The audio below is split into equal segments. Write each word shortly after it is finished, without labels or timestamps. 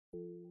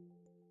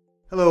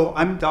Hello,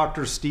 I'm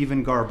Dr.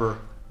 Stephen Garber,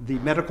 the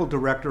Medical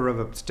Director of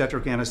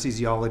Obstetric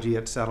Anesthesiology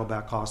at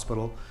Saddleback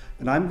Hospital,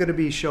 and I'm going to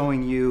be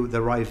showing you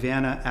the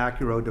RIVANNA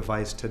Accuro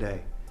device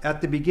today.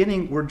 At the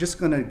beginning, we're just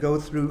going to go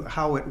through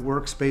how it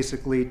works,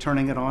 basically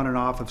turning it on and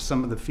off of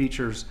some of the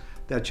features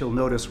that you'll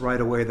notice right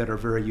away that are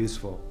very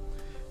useful.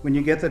 When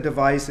you get the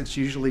device, it's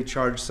usually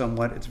charged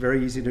somewhat. It's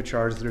very easy to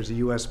charge. There's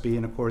a USB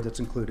and a cord that's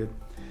included.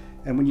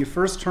 And when you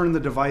first turn the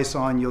device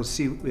on, you'll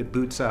see it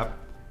boots up.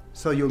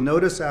 So you'll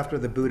notice after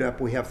the boot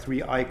up, we have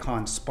three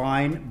icons: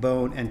 spine,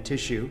 bone, and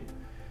tissue.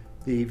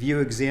 The view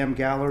exam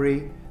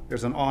gallery,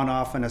 there's an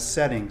on-off and a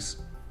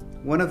settings.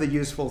 One of the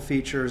useful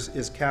features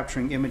is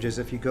capturing images.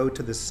 If you go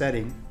to the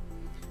setting,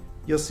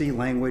 you'll see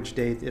language,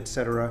 date,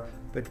 etc.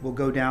 But we'll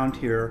go down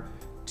here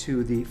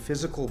to the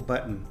physical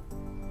button.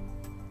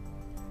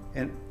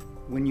 And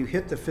when you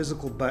hit the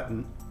physical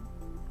button,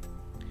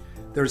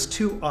 there's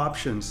two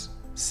options,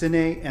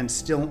 cine and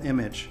still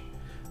image.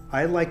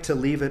 I like to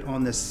leave it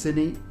on the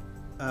cine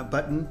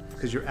button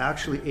because you're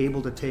actually able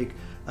to take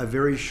a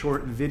very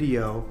short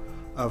video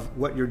of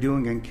what you're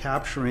doing and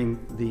capturing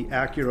the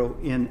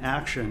Accuro in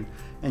action,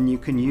 and you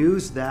can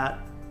use that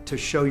to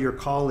show your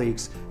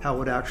colleagues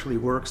how it actually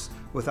works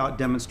without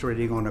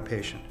demonstrating on a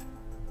patient.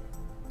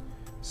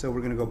 So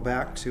we're going to go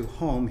back to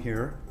home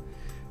here.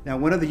 Now,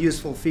 one of the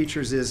useful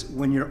features is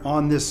when you're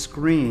on this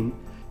screen,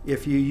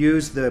 if you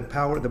use the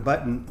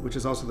button, which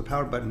is also the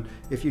power button,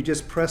 if you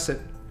just press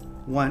it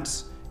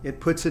once, it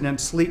puts it in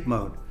sleep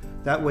mode.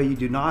 That way you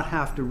do not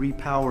have to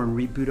repower and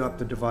reboot up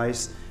the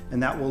device,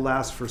 and that will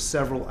last for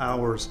several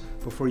hours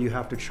before you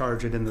have to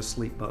charge it in the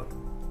sleep mode.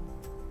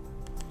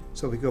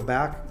 So we go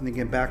back and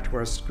again back to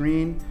our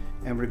screen,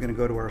 and we're going to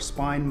go to our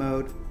spine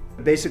mode.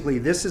 Basically,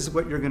 this is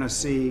what you're going to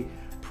see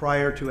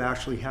prior to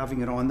actually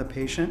having it on the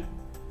patient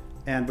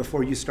and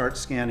before you start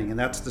scanning, and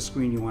that's the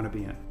screen you want to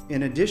be in.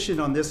 In addition,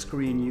 on this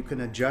screen, you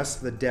can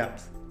adjust the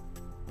depth.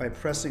 By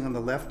pressing on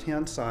the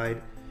left-hand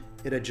side,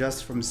 it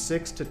adjusts from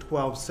 6 to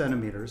 12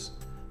 centimeters,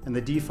 and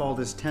the default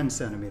is 10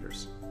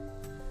 centimeters.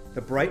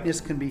 The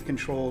brightness can be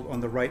controlled on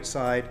the right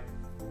side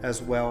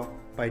as well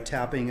by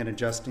tapping and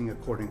adjusting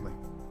accordingly.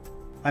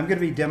 I'm going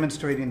to be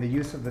demonstrating the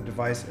use of the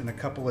device in a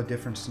couple of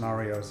different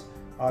scenarios.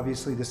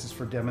 Obviously, this is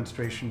for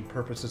demonstration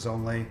purposes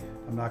only.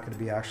 I'm not going to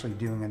be actually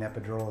doing an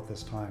epidural at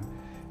this time.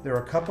 There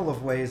are a couple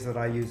of ways that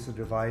I use the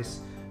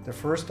device. The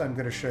first I'm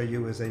going to show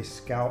you is a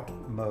scout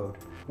mode.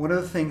 One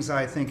of the things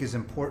I think is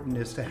important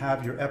is to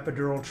have your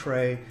epidural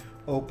tray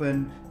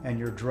open and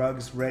your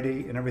drugs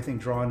ready and everything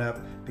drawn up,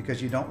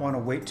 because you don't want to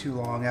wait too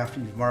long after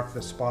you've marked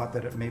the spot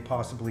that it may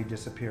possibly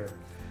disappear.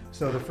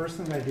 So the first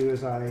thing I do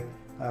is I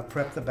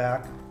prep the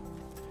back,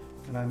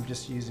 and I'm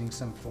just using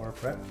some floor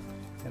prep,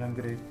 and I'm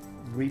going to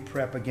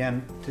re-prep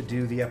again to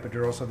do the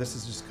epidural. So this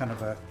is just kind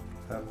of a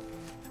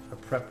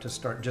prep to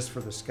start just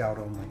for the scout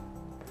only.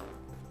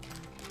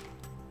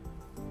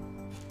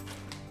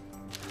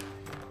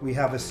 We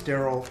have a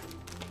sterile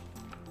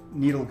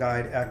needle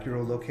guide,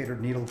 Accuro locator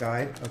needle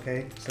guide,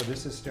 okay? So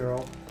this is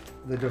sterile.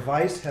 The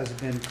device has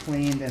been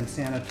cleaned and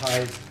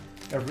sanitized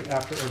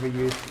after every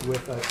use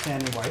with a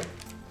sandy wipe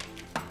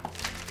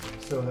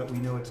so that we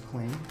know it's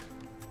clean.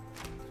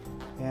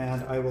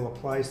 And I will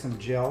apply some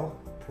gel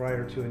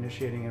prior to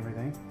initiating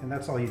everything, and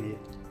that's all you need,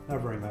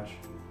 not very much.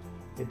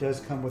 It does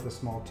come with a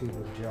small tube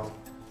of gel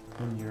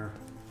in your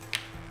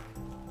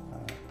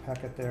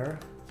packet there.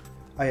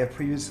 I have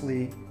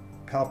previously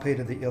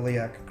palpated the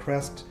iliac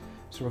crest,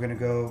 so we're going to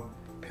go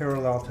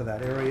parallel to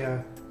that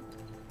area.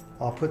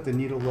 I'll put the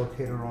needle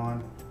locator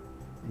on,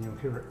 and you'll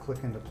hear it click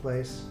into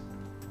place.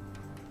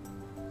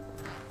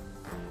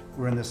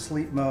 We're in the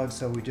sleep mode,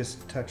 so we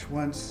just touch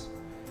once,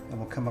 and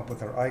we'll come up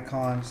with our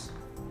icons,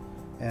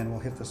 and we'll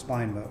hit the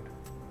spine mode.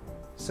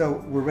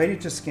 So we're ready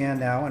to scan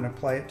now and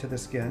apply it to the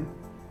skin.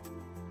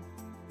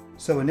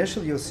 So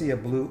initially you'll see a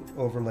blue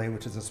overlay,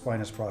 which is the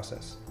spinous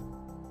process.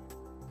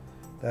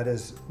 That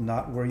is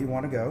not where you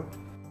want to go.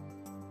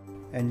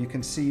 And you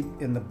can see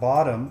in the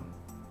bottom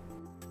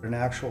an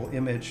actual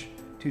image,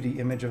 2D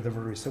image of the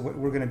vertebrae. So what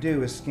we're going to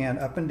do is scan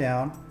up and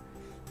down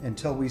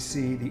until we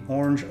see the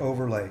orange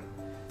overlay.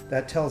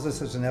 That tells us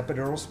there's an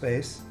epidural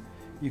space.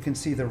 You can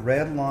see the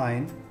red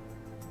line.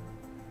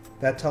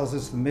 That tells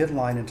us the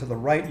midline, and to the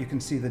right you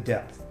can see the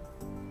depth.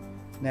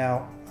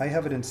 Now I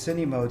have it in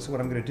cine mode, so what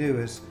I'm going to do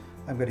is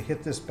I'm going to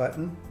hit this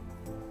button,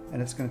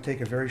 and it's going to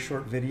take a very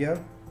short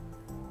video,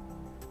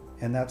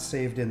 and that's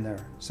saved in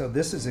there. So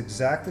this is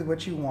exactly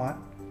what you want,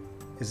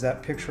 is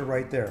that picture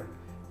right there.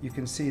 You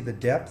can see the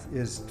depth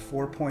is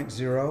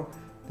 4.0.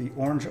 The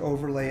orange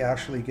overlay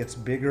actually gets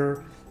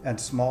bigger and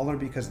smaller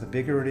because the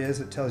bigger it is,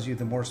 it tells you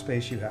the more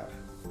space you have.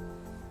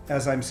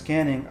 As I'm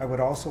scanning, I would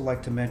also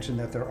like to mention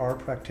that there are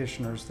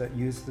practitioners that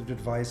use the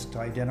device to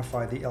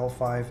identify the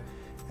L5,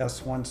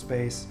 S1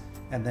 space,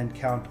 and then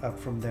count up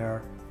from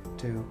there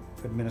to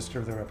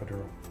administer their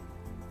epidural.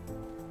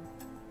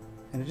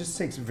 And it just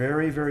takes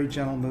very, very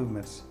gentle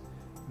movements.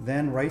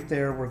 Then right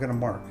there, we're going to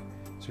mark.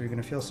 So you're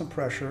going to feel some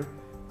pressure,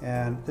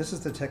 and this is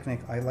the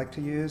technique I like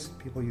to use.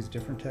 People use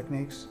different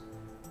techniques.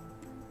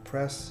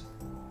 Press,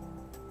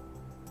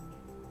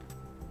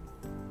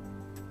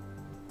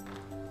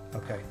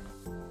 Okay.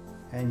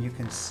 And you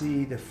can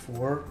see the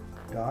 4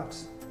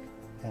 dots,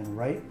 and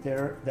right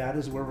there, that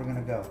is where we're going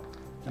to go.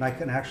 And I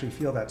can actually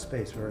feel that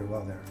space very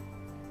well there.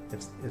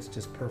 It's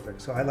just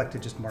perfect. So I like to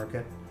just mark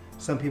it.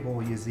 Some people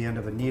will use the end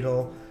of a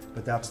needle,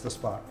 but that's the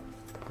spot.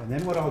 And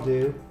then what I'll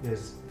do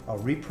is I'll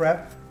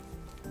re-prep.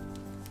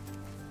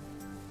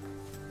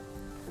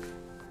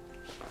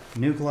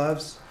 New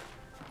gloves,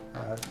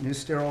 new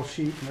sterile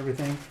sheet and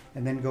everything,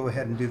 and then go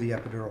ahead and do the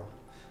epidural.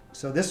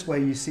 So this way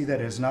you see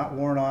that it's not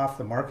worn off,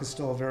 the mark is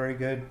still very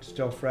good,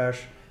 still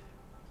fresh,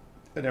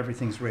 and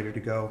everything's ready to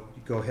go.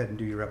 You go ahead and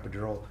do your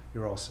epidural,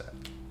 you're all set.